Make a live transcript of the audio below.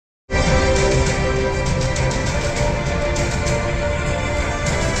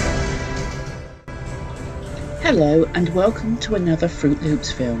Hello and welcome to another Fruit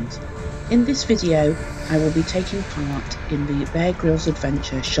Loops Films. In this video I will be taking part in the Bear Grylls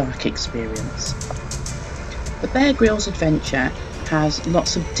Adventure Shark Experience. The Bear Grylls Adventure has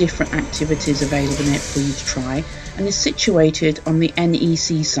lots of different activities available in it for you to try and is situated on the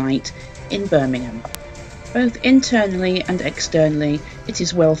NEC site in Birmingham. Both internally and externally it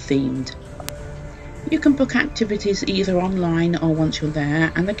is well themed. You can book activities either online or once you're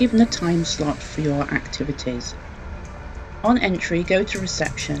there, and they're given a time slot for your activities. On entry, go to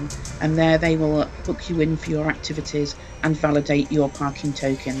reception and there they will book you in for your activities and validate your parking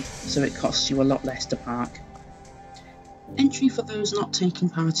token, so it costs you a lot less to park. Entry for those not taking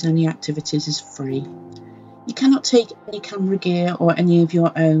part in any activities is free. You cannot take any camera gear or any of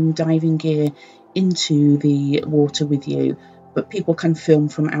your own diving gear into the water with you, but people can film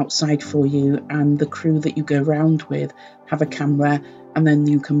from outside for you, and the crew that you go round with have a camera and then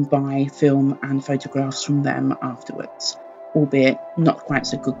you can buy film and photographs from them afterwards, albeit not quite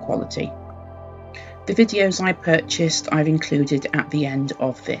so good quality. The videos I purchased I've included at the end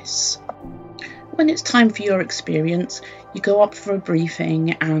of this. When it's time for your experience, you go up for a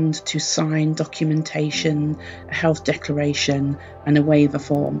briefing and to sign documentation, a health declaration and a waiver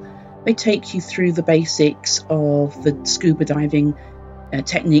form. They take you through the basics of the scuba diving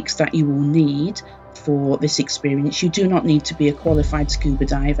techniques that you will need for this experience. You do not need to be a qualified scuba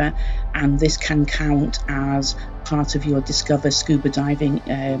diver, and this can count as part of your Discover Scuba Diving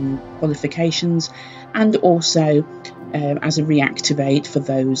qualifications, and also as a reactivate for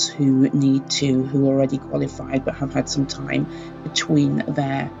those who are already qualified but have had some time between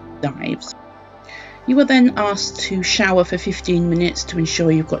their dives. You are then asked to shower for 15 minutes to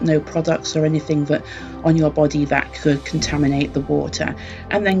ensure you've got no products or anything that on your body that could contaminate the water,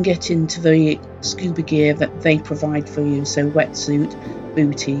 and then get into the scuba gear that they provide for you, so wetsuit,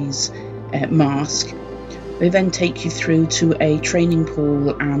 booties, mask. They then take you through to a training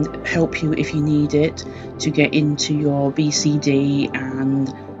pool and help you, if you need it, to get into your BCD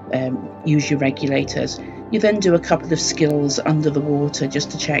and use your regulators. You then do a couple of skills under the water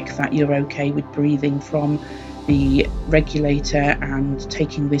just to check that you're okay with breathing from the regulator and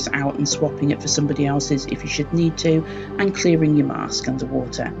taking this out and swapping it for somebody else's if you should need to, and clearing your mask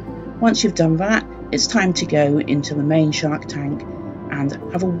underwater. Once you've done that, it's time to go into the main shark tank and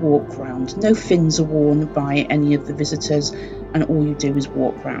have a walk round. No fins are worn by any of the visitors, and all you do is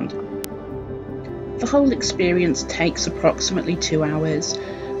walk round. The whole experience takes approximately 2 hours,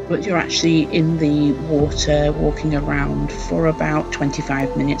 but you're actually in the water walking around for about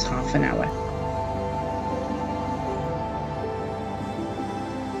 25 minutes, half an hour.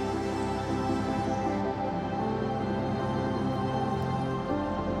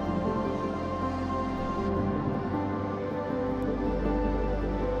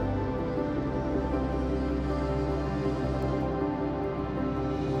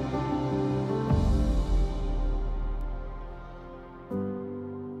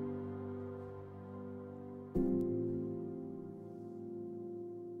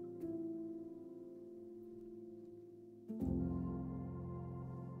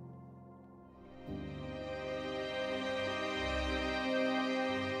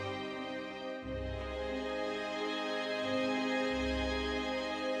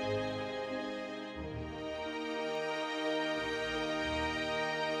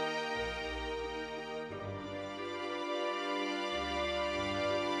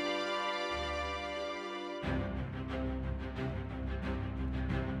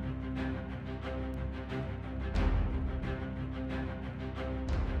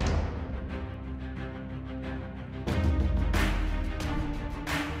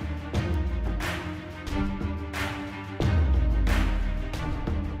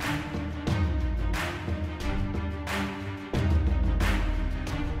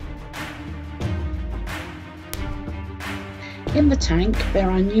 In the tank there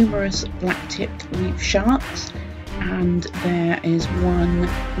are numerous black-tipped reef sharks, and there is one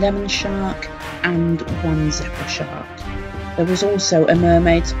lemon shark and one zebra shark. There was also a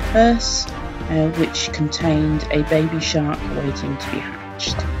mermaid's purse which contained a baby shark waiting to be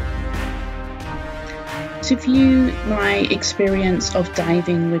hatched. To view my experience of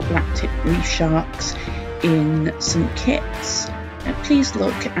diving with black-tipped reef sharks in St Kitts, please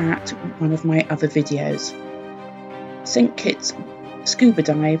look at one of my other videos. St Kitts Scuba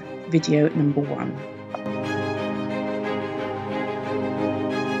Dive video number 1.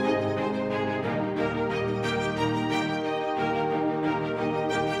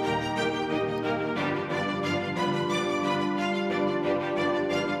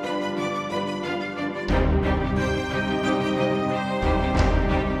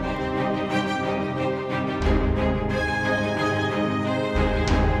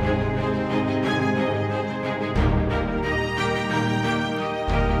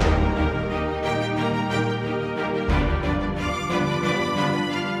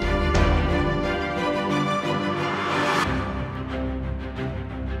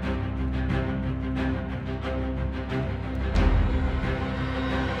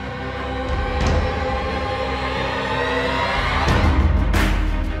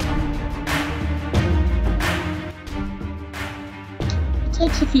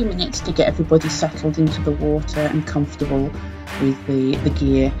 few minutes to get everybody settled into the water and comfortable with the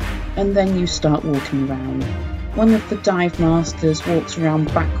gear, and then you start walking around. One of the dive masters walks around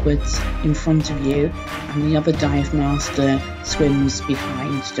backwards in front of you, and the other dive master swims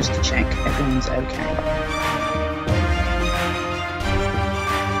behind just to check everyone's okay.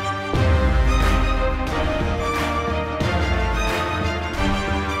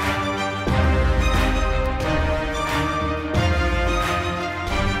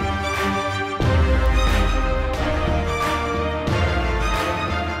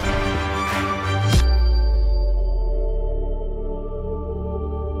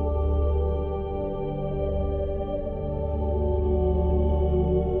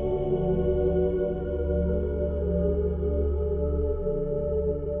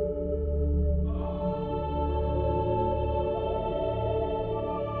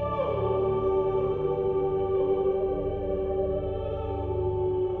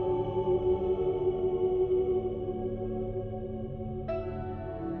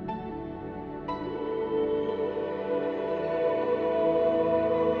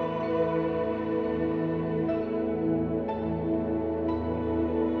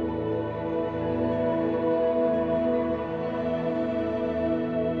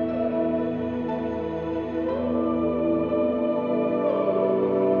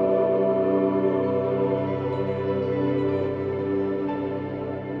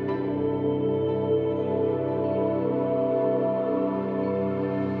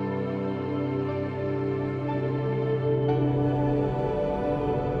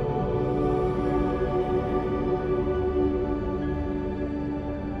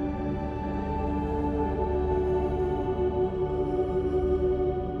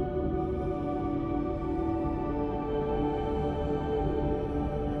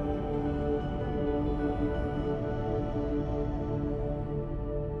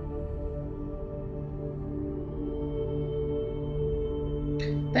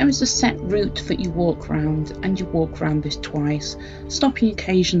 There is a set route that you walk round, and you walk around this twice, stopping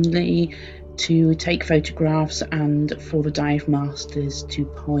occasionally to take photographs and for the dive masters to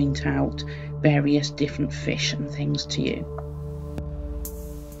point out various different fish and things to you.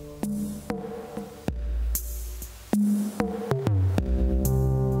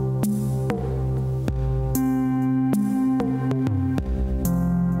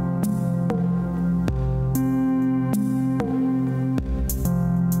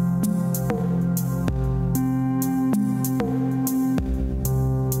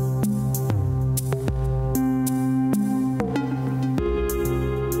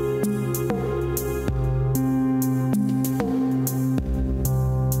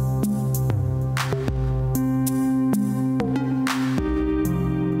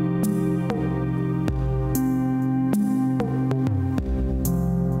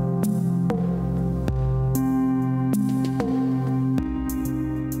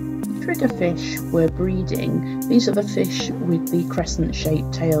 Fish were breeding. These are the fish with the crescent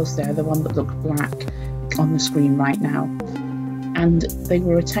shaped tails there, the one that looked black on the screen right now. And they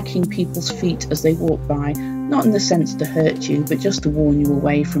were attacking people's feet as they walked by, not in the sense to hurt you, but just to warn you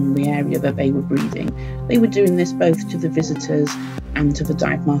away from the area that they were breeding. They were doing this both to the visitors and to the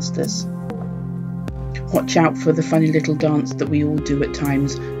dive masters. Watch out for the funny little dance that we all do at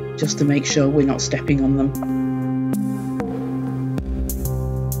times, just to make sure we're not stepping on them.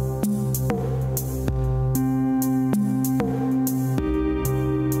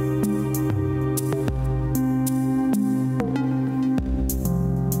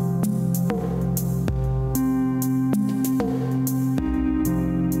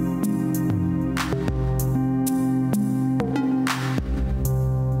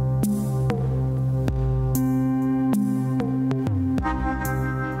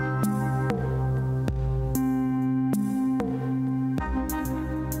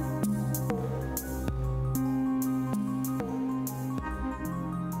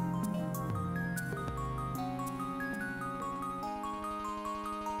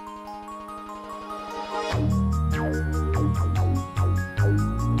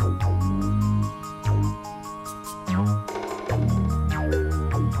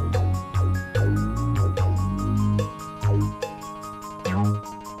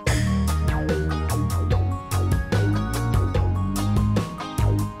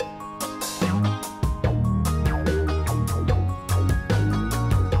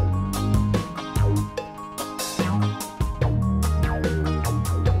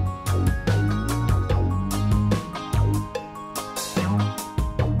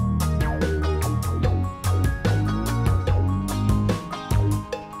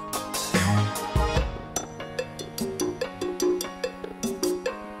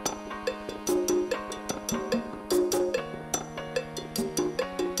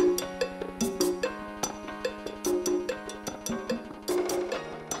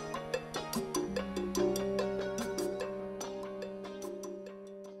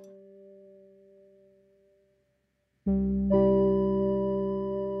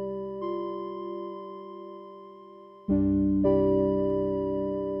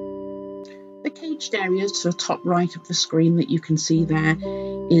 caged areas to the top right of the screen that you can see there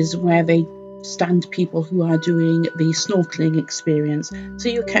is where they stand people who are doing the snorkeling experience. So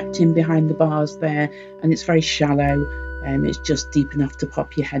you're kept in behind the bars there, and it's very shallow. It's just deep enough to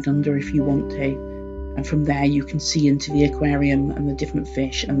pop your head under if you want to. And from there you can see into the aquarium and the different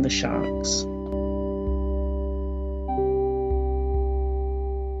fish and the sharks.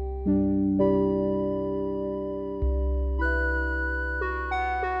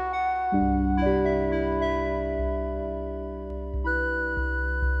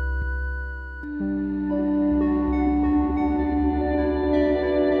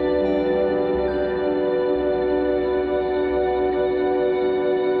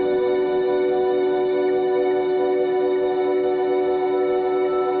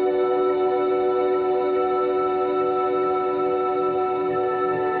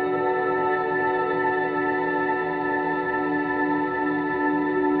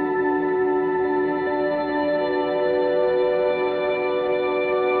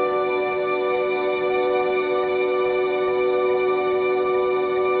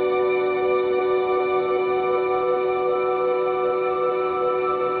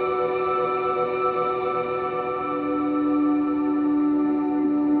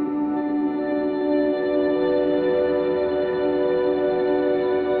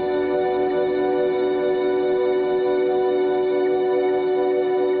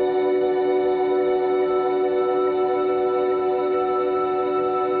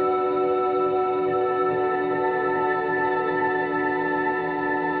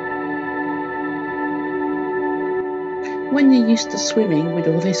 When you're used to swimming with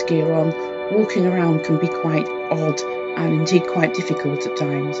all this gear on, walking around can be quite odd and indeed quite difficult at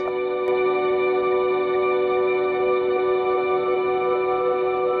times.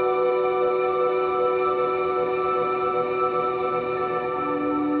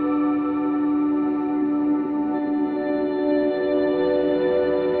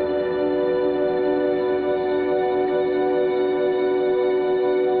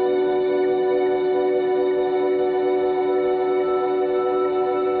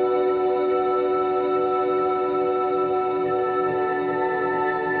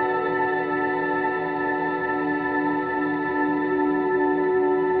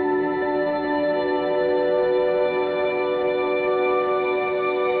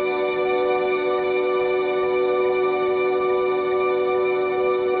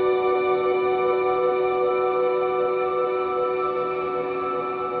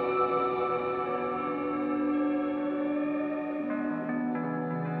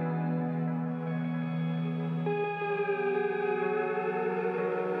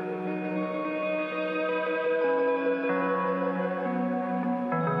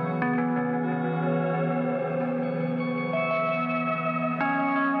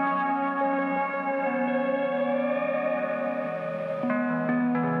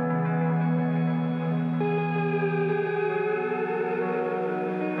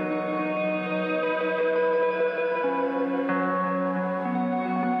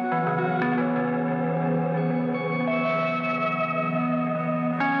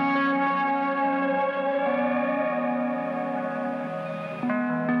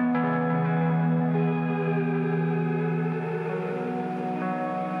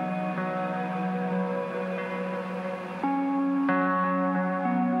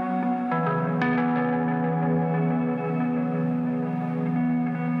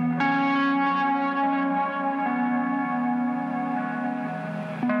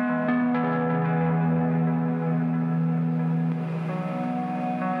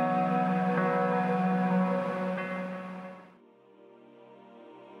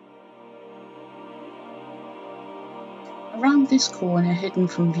 Around this corner, hidden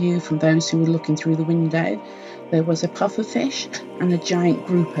from view from those who were looking through the window, there was a pufferfish and a giant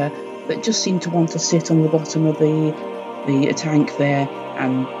grouper that just seemed to want to sit on the bottom of the tank there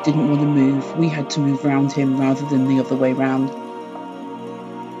and didn't want to move. We had to move round him rather than the other way round.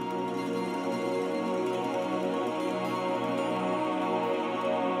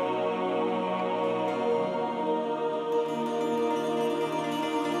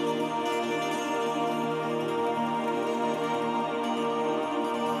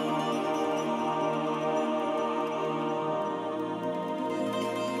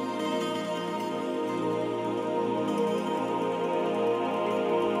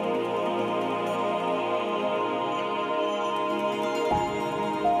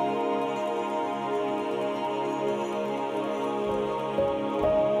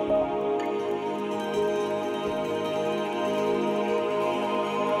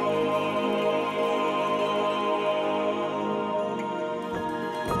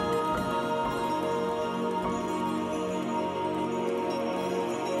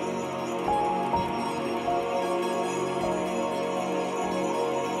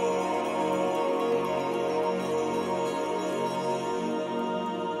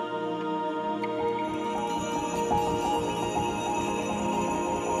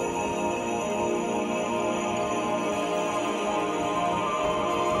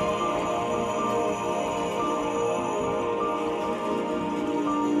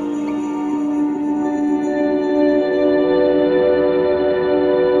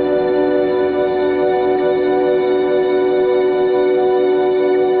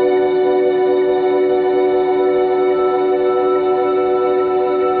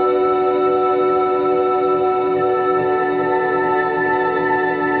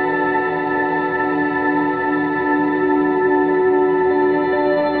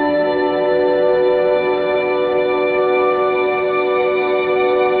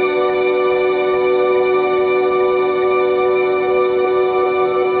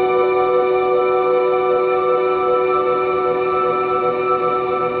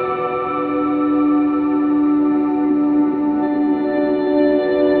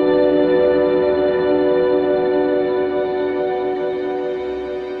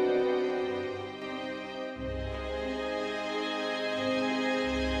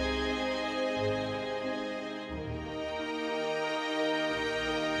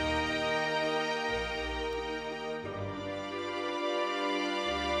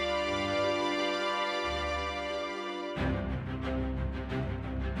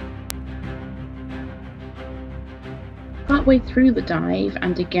 Partway through the dive,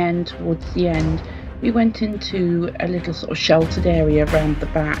 and again towards the end, we went into a little sort of sheltered area around the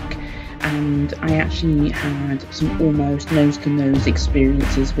back, and I actually had some almost nose-to-nose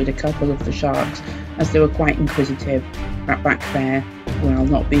experiences with a couple of the sharks, as they were quite inquisitive back there while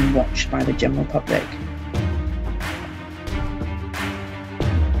not being watched by the general public.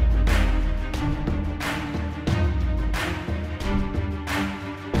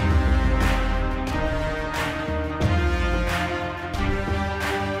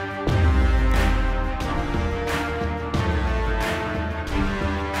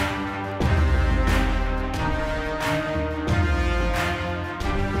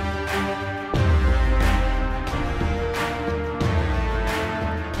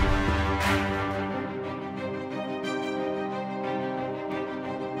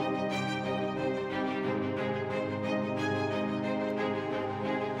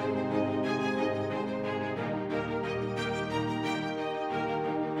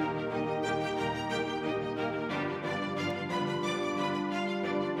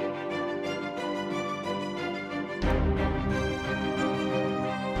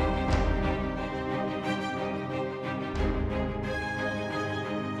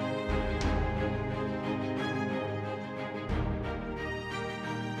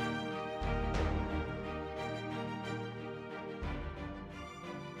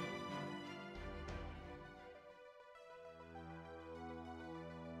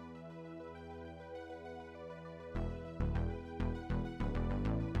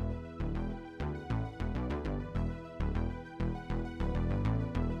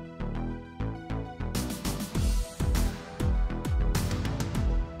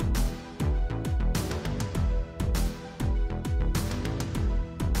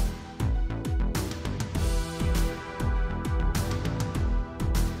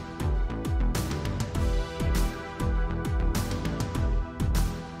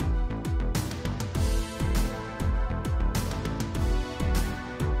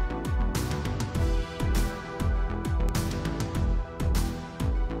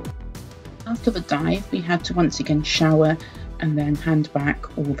 After the dive, we had to once again shower and then hand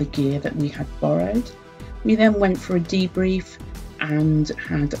back all the gear that we had borrowed. We then went for a debrief and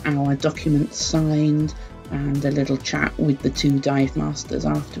had our documents signed and a little chat with the two dive masters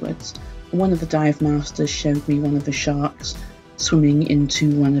afterwards. One of the dive masters showed me one of the sharks swimming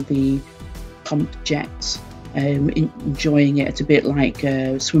into one of the pump jets, enjoying it. It's a bit like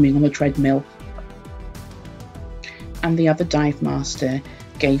swimming on a treadmill. And the other dive master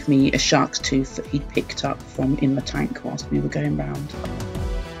gave me a shark's tooth that he'd picked up from in the tank whilst we were going round.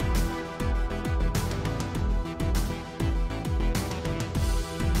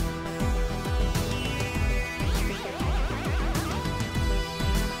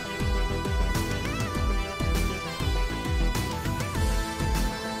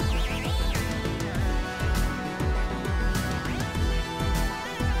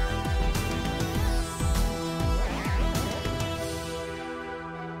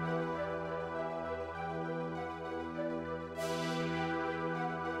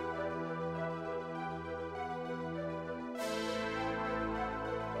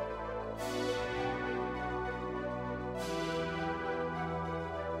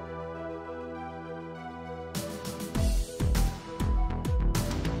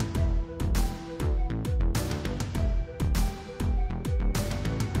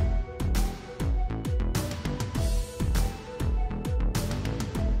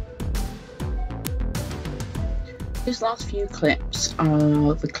 These last few clips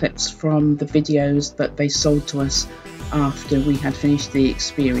are the clips from the videos that they sold to us after we had finished the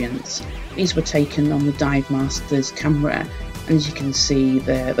experience. These were taken on the dive master's camera, and as you can see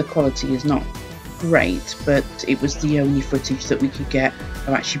the quality is not great, but it was the only footage that we could get of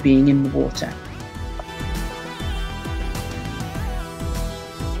actually being in the water.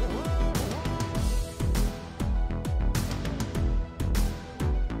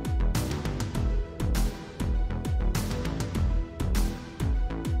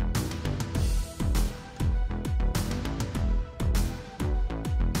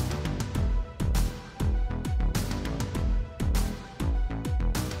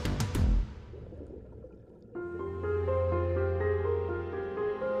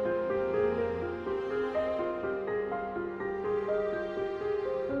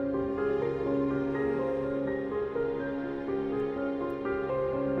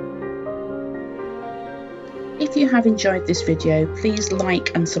 If you have enjoyed this video, please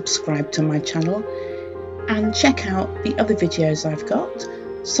like and subscribe to my channel, and check out the other videos I've got.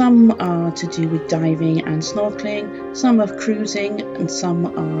 Some are to do with diving and snorkeling, some of cruising, and some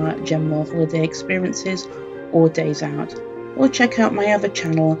are general holiday experiences, or days out, or check out my other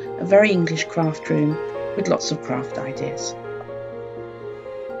channel, A Very English Craft Room, with lots of craft ideas.